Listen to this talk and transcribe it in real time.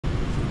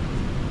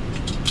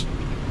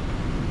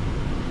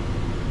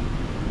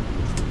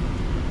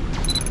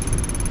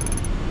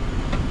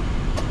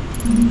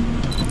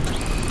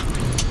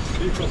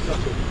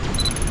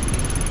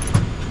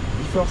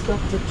before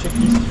start,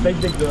 checklist, flight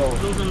deck door.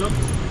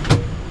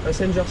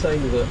 Passenger sign,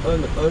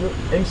 on,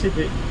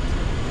 MCP.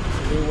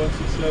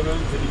 0167,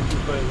 heading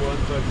 251,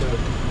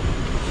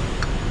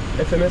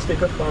 FMS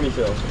takeoff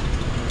parameters.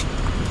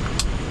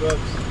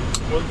 Flaps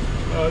 15,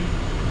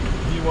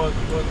 D1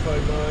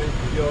 159,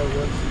 DR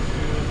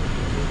 162,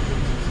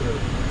 167.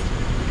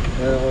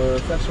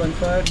 Flaps 15,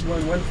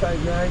 D1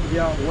 159,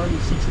 DR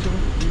 162,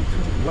 D2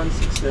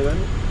 167.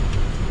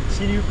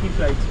 CLU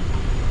pre-flight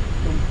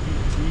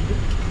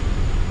completed.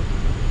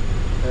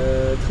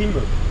 Trim.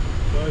 5 3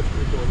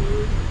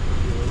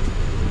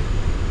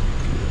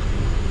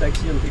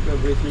 Taxi and takeoff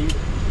briefing.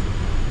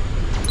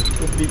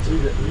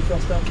 Completed.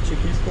 Before start,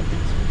 checklist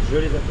complete. Je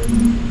les appelle.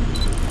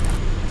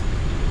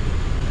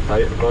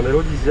 Hi,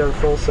 Ronaldo, this is Air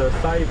France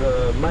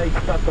 5, Mike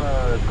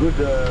Papa, good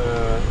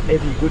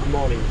heavy, good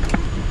morning.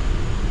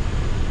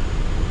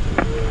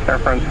 Air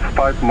France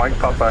 5, Mike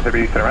Papa,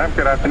 heavy, Ramp,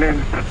 good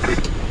afternoon.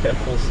 Air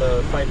France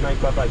 5, Mike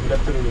Papa, good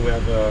afternoon. We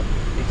have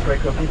X-ray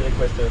copy,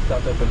 request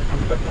startup and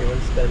pushback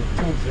clearance, stand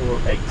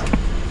 208.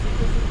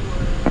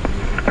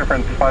 Air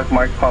France 5,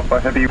 Mike Papa,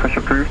 heavy, push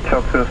approved,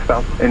 Chelsea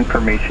stop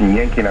information,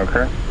 Yankee now,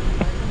 correct?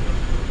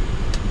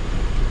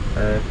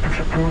 Push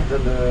approved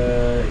and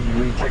you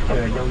will check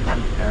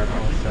Yankee, Air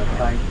France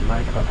 5,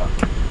 Mike Papa.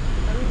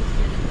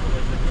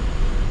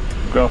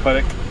 Ground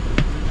Flight.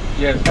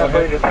 Yes, go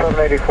ahead.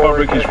 784.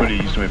 Brake is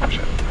released, we push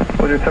it.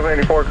 We'll do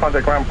 784,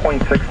 contact ground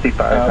point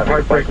 65.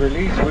 Right brake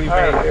release, we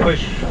may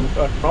push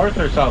north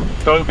or south?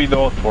 That will be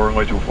north for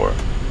runway 24.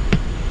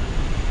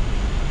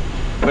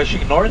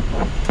 Pushing north?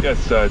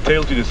 Yes,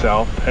 tail to the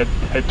south, head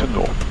to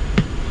north.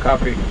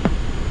 Copy.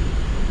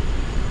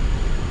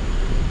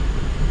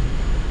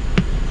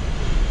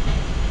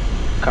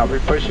 Copy,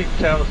 pushing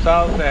tail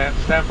south and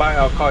stand by,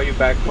 I'll call you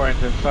back for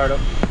engine startup.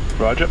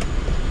 Roger.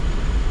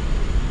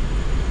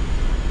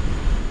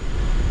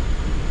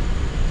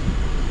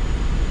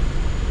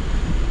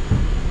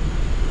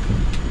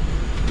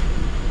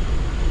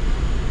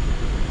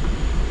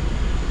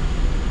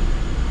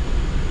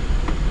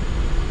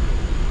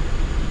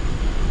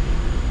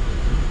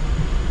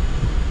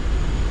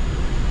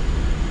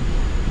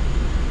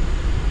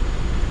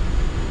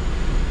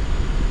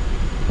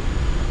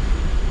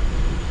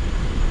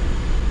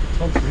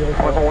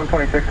 Level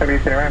 126, heavy,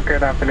 Ramp,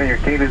 good afternoon. Your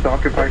gate is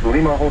occupied.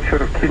 Lima, hold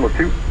short of Kilo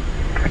 2.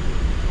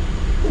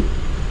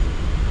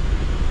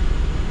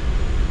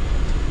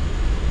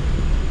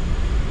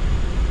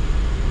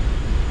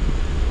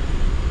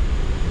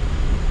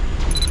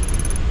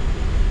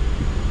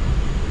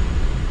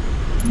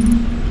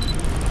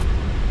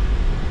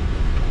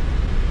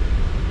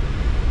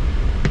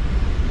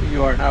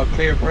 You are now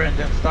clear for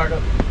engine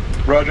startup.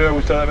 Roger,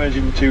 we start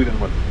engine 2, then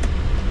 1.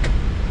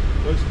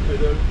 Most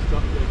pedal,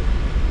 start pedal.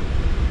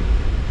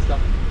 Stop.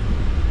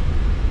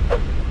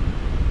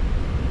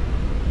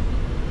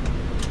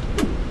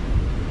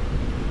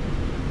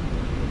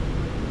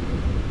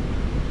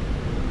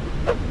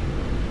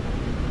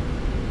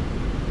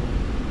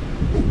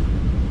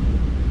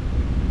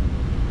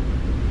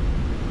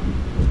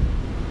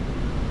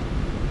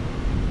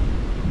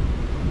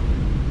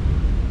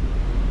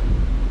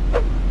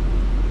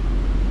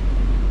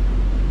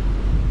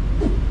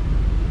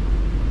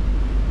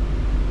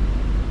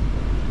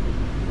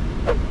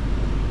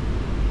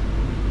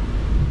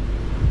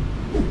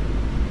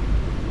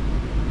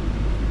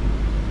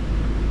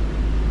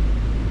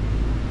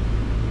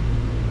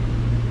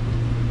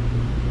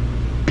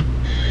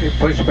 Your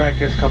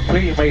pushback is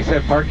complete, you may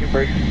set parking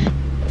brake.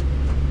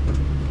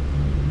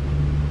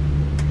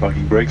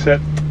 Parking brake set.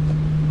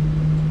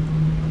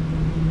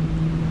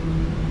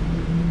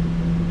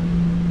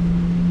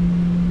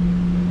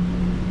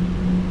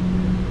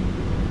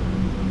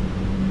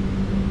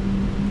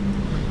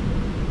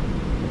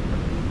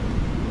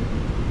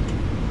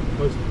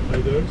 Most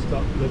pedal,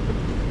 start left.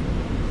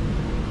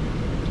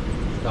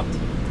 Start.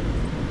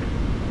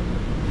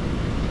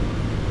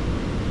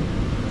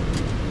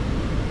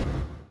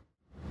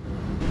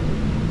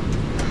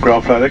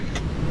 Ground Flight.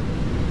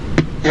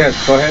 Yes,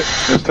 go ahead.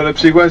 The startup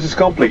sequence is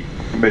complete,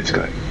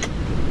 basically.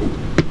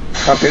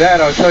 Copy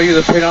that, I'll show you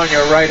the pin on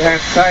your right hand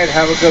side.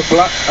 Have a good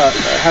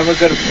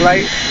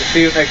flight.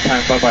 See you next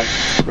time, bye bye.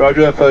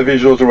 Roger, have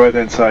visuals the right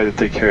hand side and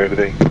take care of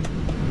everything.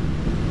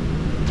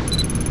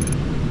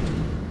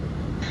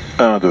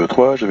 1, 2,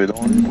 3, j'avais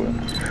dans les problèmes.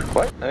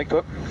 Ouais, avec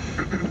toi.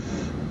 Tac,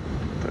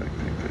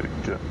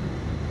 tac, tac.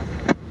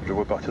 Je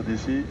vois partir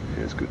d'ici.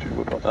 Est-ce que tu le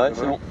vois partir? Ouais,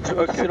 c'est bon. Tu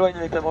vois qu'il s'éloigne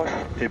avec la broche.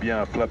 Eh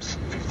bien, flaps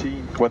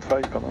 15,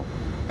 15, pardon.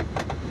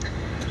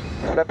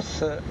 Flaps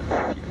 15.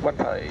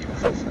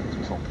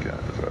 75,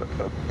 voilà,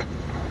 hop.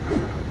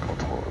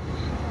 Contrôle.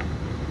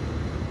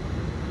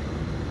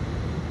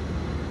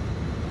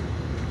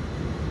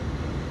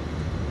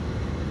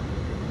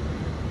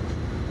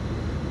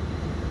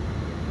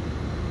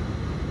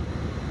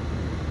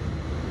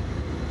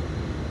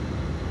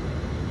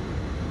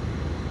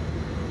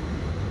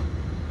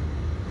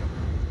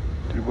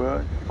 Tu le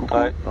vois? Coucou.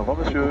 Ouais. Au revoir,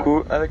 monsieur.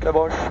 Coucou, avec la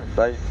broche.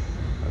 Bye.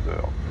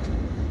 Adore.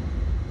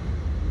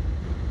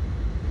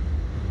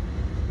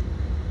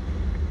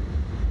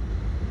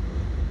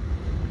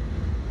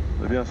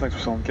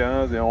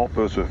 V1575 et on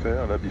peut se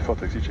faire la Before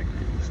Taxi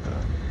Checklist.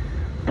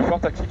 Before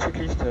Taxi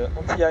Checklist,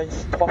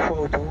 anti-ice, 3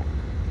 fois auto,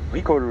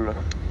 recall,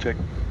 Check,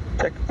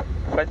 check,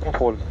 flight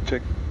control,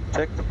 check,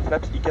 check,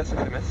 flaps, ICAS,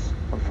 FMS,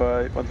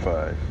 15,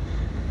 15.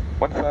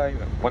 15,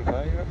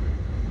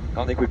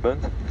 ground equipment,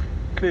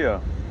 Clear.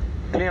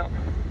 clear,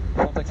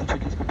 Before Taxi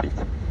Checklist complete.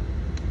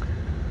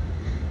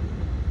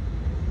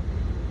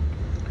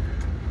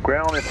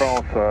 Ground in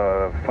France,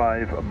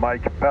 5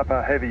 Mike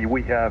Papa Heavy,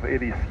 we have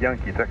Ellis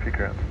Yankee taxi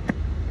clearance.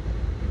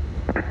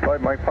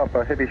 5 Mike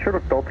Papa Heavy, short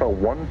of Delta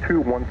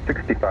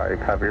 12165,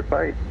 have your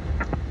sight.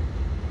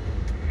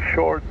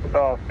 Short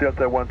of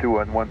Delta 12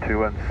 and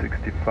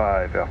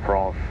 12165, Air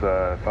France,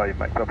 5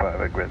 Mike Papa,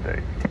 have a great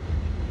day.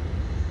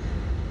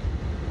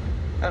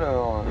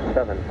 Alors,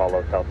 7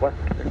 follow southwest.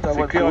 Delta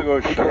C'est clear à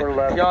gauche. clear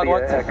à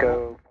droite.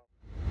 Echo.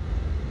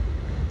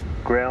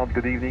 Ground,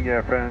 good evening,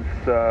 Air France,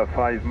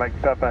 5 Mike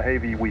Papa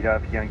Heavy, we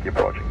have Yankee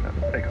approaching them.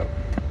 Echo.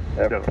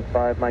 Air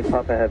 5 Mike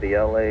Papa Heavy,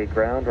 LA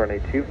ground, runway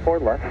 24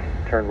 left,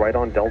 turn right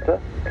on Delta,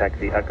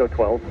 taxi Echo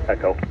 12,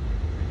 Echo.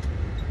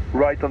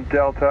 Right on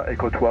Delta,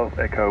 Echo 12,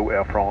 Echo,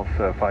 Air France,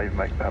 5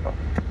 Mike Papa.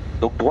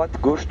 Donc droite,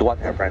 gauche, droite.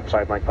 Air France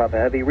 5 Mike Papa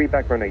Heavy, read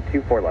back runway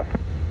 24 left.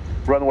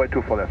 Runway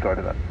 24 left, sorry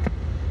to that.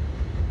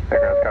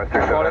 Air France,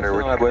 3700,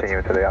 we're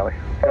continuing to the alley.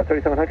 Delta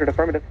 3700,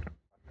 affirmative.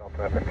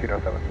 Delta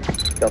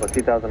 1507. Delta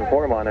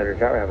 2004, monitor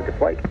tower, have a good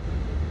flight.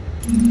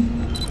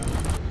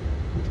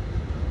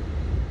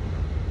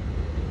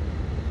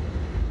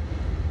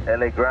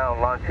 LA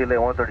ground, launch LA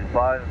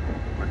 135,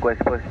 request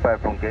pushback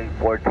from gate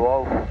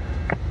 412.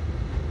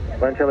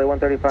 Launch LA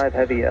 135,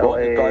 heavy Bon, on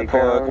est LA prêt pour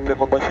ground.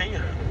 complément de briefing.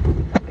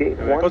 Gate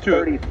Quand tu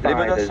veux. 135 Les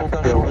menaces is sont still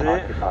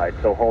inchangées. occupied,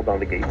 so hold on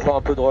the gate. Pour faire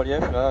un peu de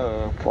relief, là,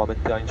 on pourra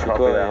mettre terrain chez Copy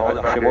toi et that, hold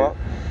radar on, chez moi.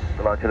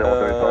 Launch LA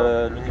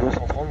 135. Le niveau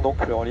 130,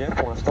 donc le relief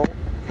pour l'instant.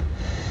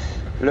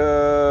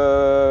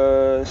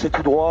 C'est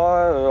tout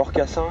droit,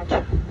 ORCA 5.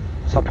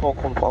 Ça prend en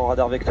compte pour un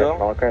radar vecteur.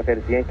 All aircraft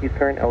is Yankees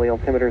current, LA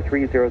altimeter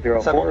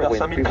 3004, Ça monte vers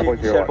wind 5000 pieds 240.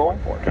 initialement.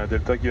 Il y a un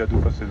Delta qui va tout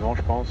passer devant,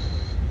 je pense.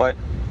 Ouais.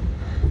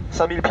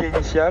 5000 pieds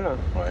initial.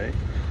 Ouais.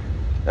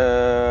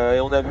 Et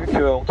on a vu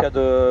qu'en cas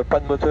de pas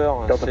de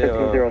moteur, Delta c'est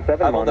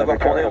 1507, avant d'avoir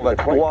tourné, on va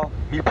tout droit,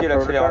 1000 pieds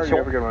l'accélération.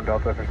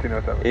 Delta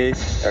 1507. Et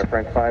Air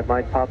France 5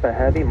 Mike Papa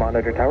Heavy,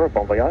 monitor tower,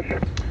 bon voyage.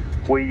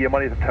 Oui,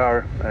 Monitor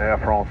Tower, Air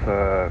France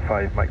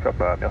 5 Mike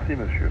Papa, merci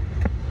monsieur.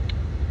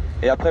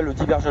 Et après le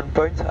diversion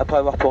point, après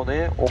avoir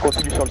tourné, on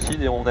continue sur le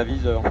site et on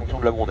avise en fonction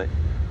de là où on est.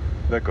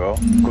 D'accord.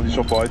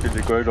 Condition pour arrêter le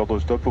décollage, ordre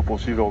stop, pour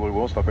poursuivre l'ordre de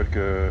gros. On se rappelle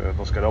que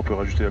dans ce cas-là, on peut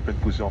rajouter la pleine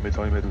poussée en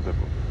mettant les mètres au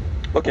tableau.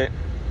 Ok. Et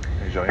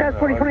j'ai rien à Got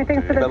 4020,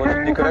 thanks for rajouter. the Bah, moi,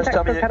 turn, décollage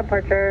contact terminé. SoCal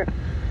departure.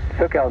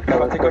 SoCal,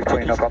 Before takeoff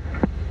checklist.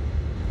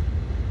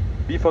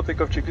 Before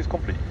takeoff checklist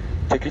complete.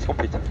 Checklist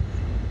complete.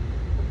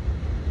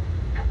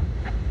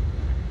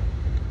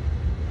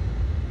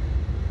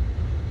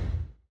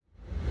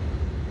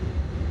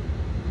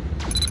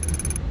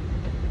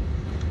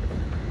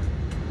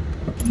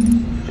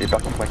 Et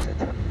parking Mike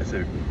 7.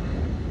 SAU.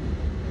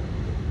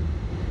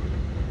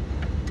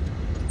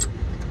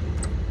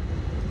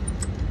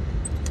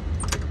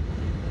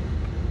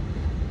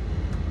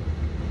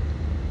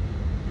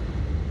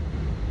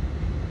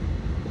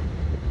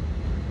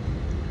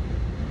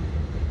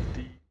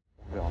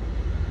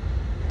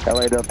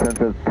 LA Delta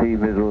 1015,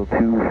 visual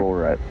 24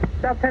 right.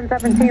 Delta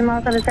 1017,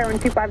 Los Angeles Airline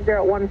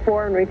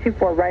 25014, runway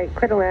 24 right,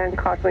 clear to land,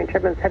 caution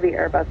turbulence, heavy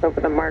Airbus over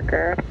the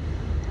marker.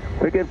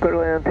 We get clear to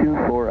land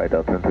 24 right,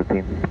 Delta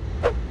 1015.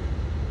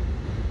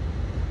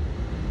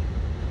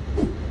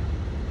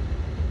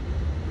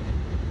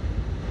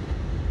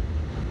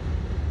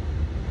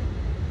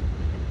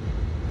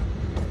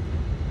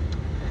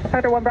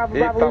 Hunter 1 Bravo Et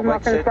Bravo, par Los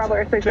Mike Angeles 7. Bravo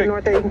Airspace Check.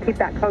 North, you can keep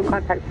that code,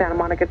 contact Santa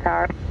Monica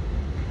Tower.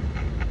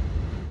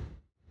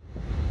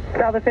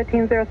 Delta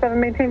 1507,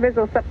 maintain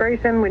visual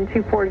separation, wind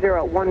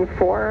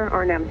 24014,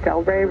 RNAV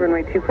Delray,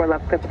 runway 24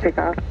 left, clear for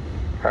takeoff.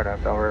 RNAV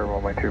Delray,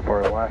 runway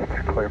 24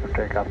 left, clear for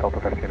takeoff, Delta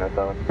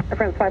 1507. Air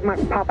France 5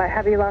 Mike Papa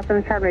Heavy, Los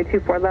Angeles runway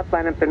 24 left,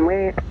 line up and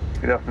wait.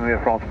 Good afternoon, Air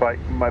France 5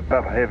 Mike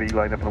Papa Heavy,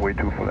 line up on way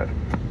 24 left.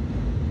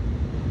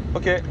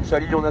 Ok, c'est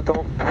aligne, on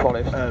attend. For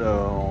left.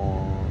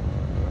 Alors,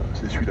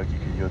 c'est celui-là qui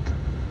clignote.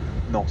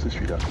 Non, c'est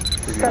celui-là.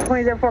 Delta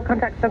 2004,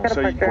 contact On SoCal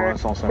s'aligne pour departure.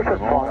 l'instant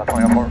simplement.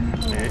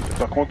 Et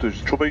par contre,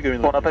 j'ai toujours pas eu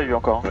cabine. On n'a pas eu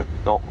encore. Ouais.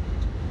 Non.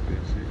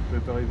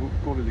 Préparez-vous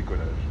pour le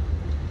décollage.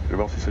 Je vais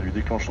voir si ça lui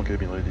déclenche son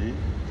cabine ready.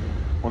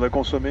 On a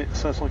consommé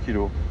 500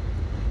 kg.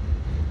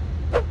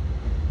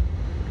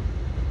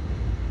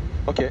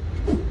 Ok.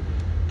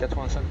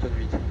 85 tonnes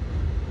 8.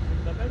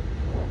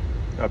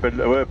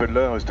 Appelle-la, ouais,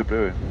 appelle-la, s'il te plaît,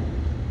 ouais.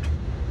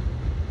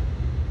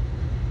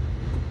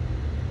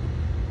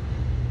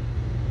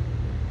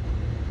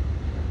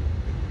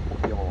 Au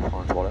pire, on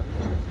fera un tour là.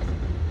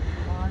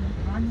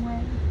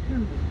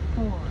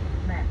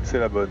 C'est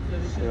la bonne.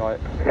 C'est vrai.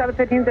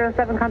 Delta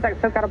 1507,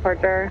 contact SoCal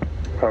departure.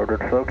 Ordered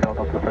SoCal,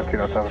 Delta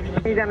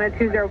 1507. He's down at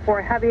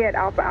 204 heavy at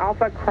Alpha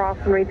Alpha, cross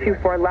runway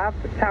 24 left,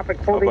 traffic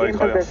holding bah, il in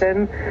traverse.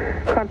 position,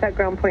 contact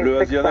ground point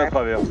Le Asiana 65.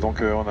 traverse,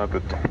 donc on a un peu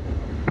de temps.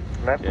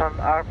 Left on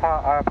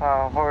Alpha,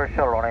 Alpha,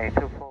 horizontal runway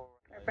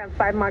 24. France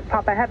 5 Mach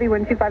Papa Heavy,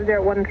 wind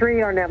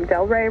 25013, RNAV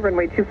Delray,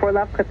 runway 24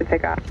 left, clear for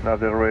takeoff.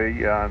 Nav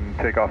Delray and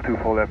takeoff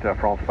 24 left, Air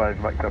France 5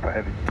 Mike Papa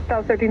Heavy.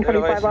 South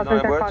 1325, Los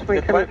Angeles,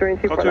 crosswind 10,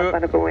 24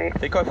 left, Runway.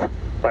 Takeoff.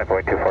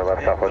 5.24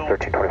 left, Southwest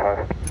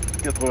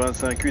 1325.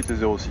 85 8 et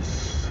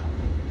 06.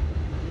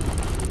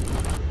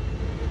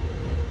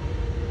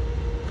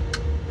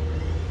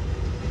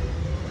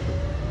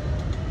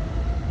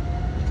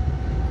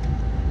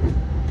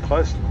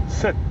 Reste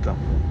 7.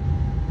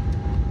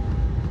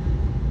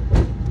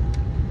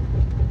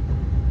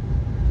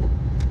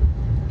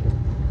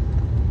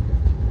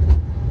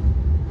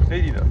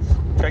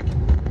 Check.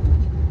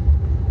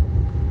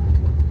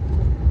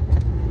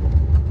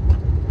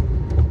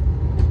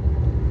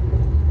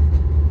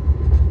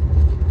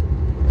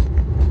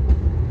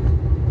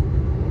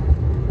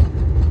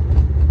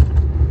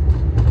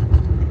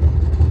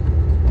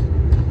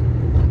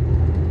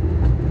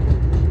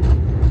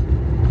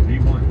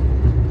 V1.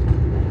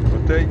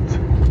 Rotate.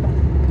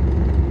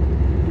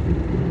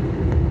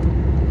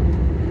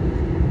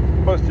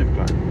 Positive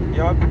climb.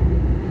 Europe.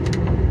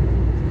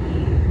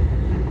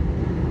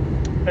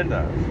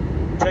 LAX.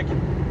 Check.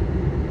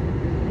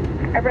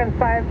 Air France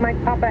 5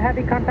 Mike Papa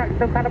Heavy, contact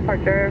SoCal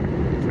departure.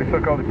 We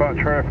SoCal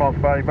departure, Air France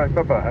 5 Mike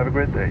Papa. Have a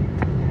great day.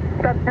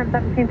 Stop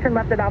 1017, turn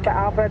left at Alpha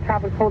Alpha,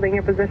 traffic holding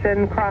your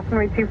position, cross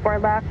runway 24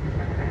 left,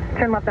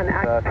 turn left on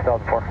Act.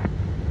 2004.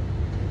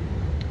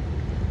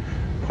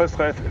 Press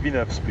right,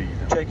 V9 speed.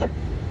 Check.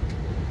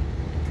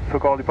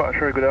 SoCal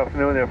departure, good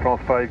afternoon, Air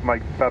France 5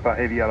 Mike Papa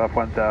Heavy, LF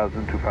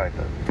 1000 to 5000.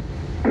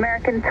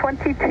 American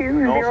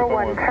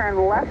 2201,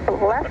 turn left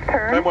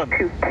turn Time one.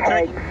 to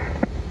pegs.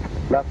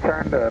 Left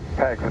turn to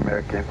Pegs,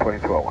 American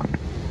 2201.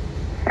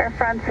 Air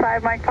France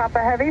 5 Mike Papa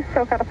Heavy,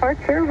 SoCal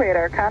departure,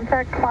 radar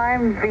contact,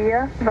 climb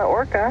via the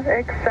ORCA,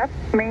 except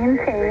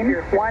maintain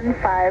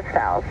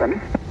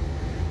 15,000.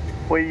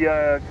 We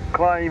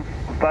climb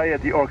via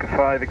the ORCA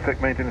 5,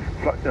 except maintenance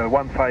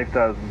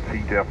 15,000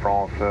 feet, Air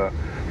France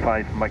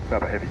 5 Mike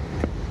Papa Heavy.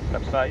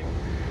 Laps 5.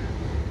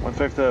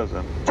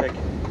 15,000. Check.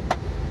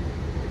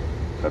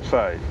 That's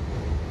 5.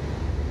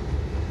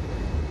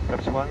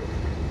 Laps 1.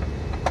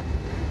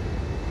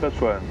 That's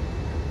 1.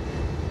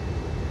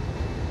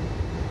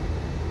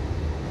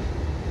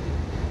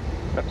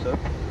 Laps up.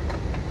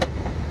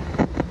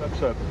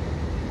 That's up.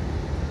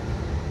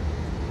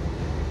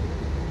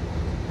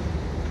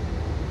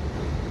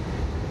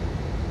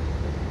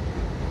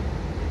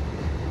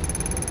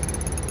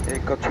 Et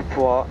quand tu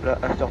pourras, là,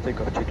 after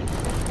takeoff, check.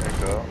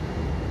 D'accord.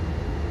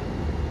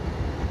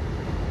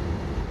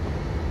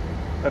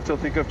 After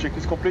takeoff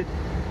checklist complete.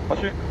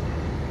 Reçu.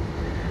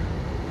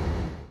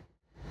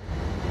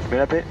 Je mets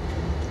la paix.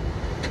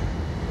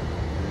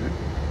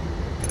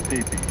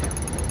 TP.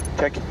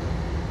 Check.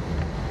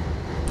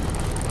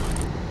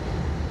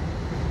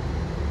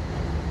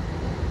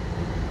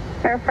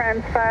 Air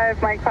France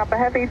 5 Mike Papa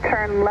Heavy,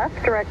 turn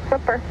left, direct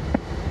flipper.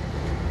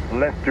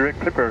 Left direct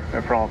clipper,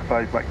 Air France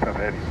 5 Mike Papa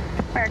Heavy.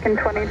 American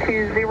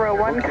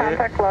 2201, Okay.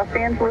 contact Los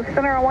Angeles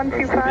Center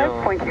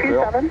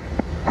 125.27.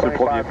 C'est le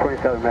premier.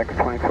 27 Max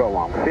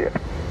 2201, see it.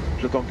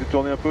 J'attends que tu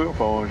tournes un peu.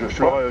 Enfin, je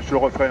te le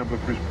referai un peu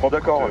plus propre.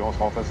 D'accord. On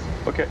sera en face.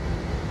 Ok.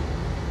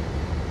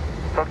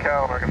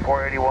 SoCal, American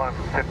 481,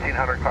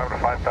 1500, climb to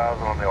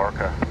 5000 on the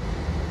ORCA.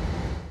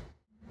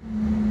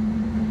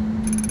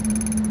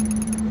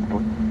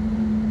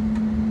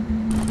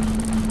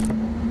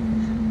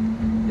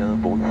 Il y a un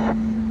bruit.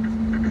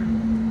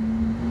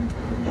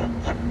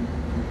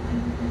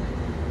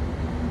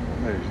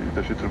 Allez, j'ai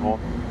détaché tout le monde.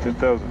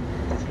 10,000.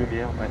 Petite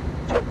lumière, ouais.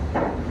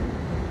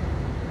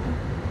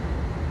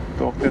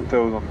 Donc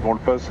 10,000. On le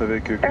passe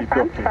avec Air Clipper.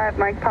 France 5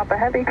 Mike Papa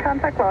Heavy,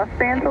 contact Los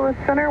Angeles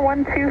Center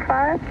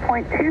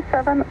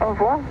 125.27, au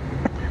revoir.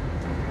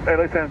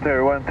 LA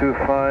Center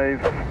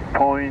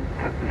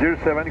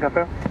 125.07,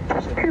 confirm?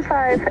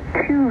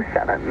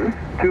 2527.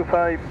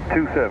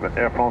 2527,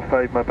 Air France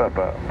 5 Mike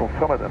Papa.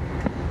 Bonsoir madame.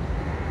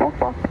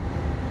 Bonsoir.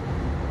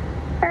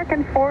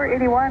 American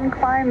 481,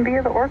 climb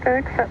via the ORCA,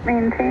 except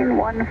maintain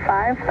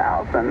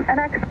 15,000. And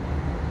X.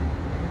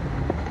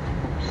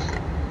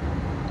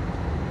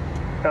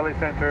 LA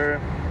Center,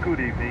 good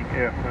evening,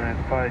 Air France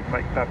 5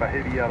 Mike Papa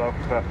Heavy out of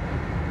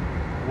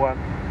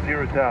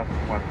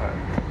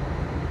 10,015.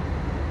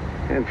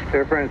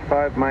 Air France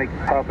 5 Mike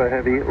Papa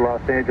Heavy,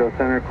 Los Angeles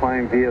Center,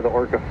 climb via the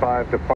ORCA 5 to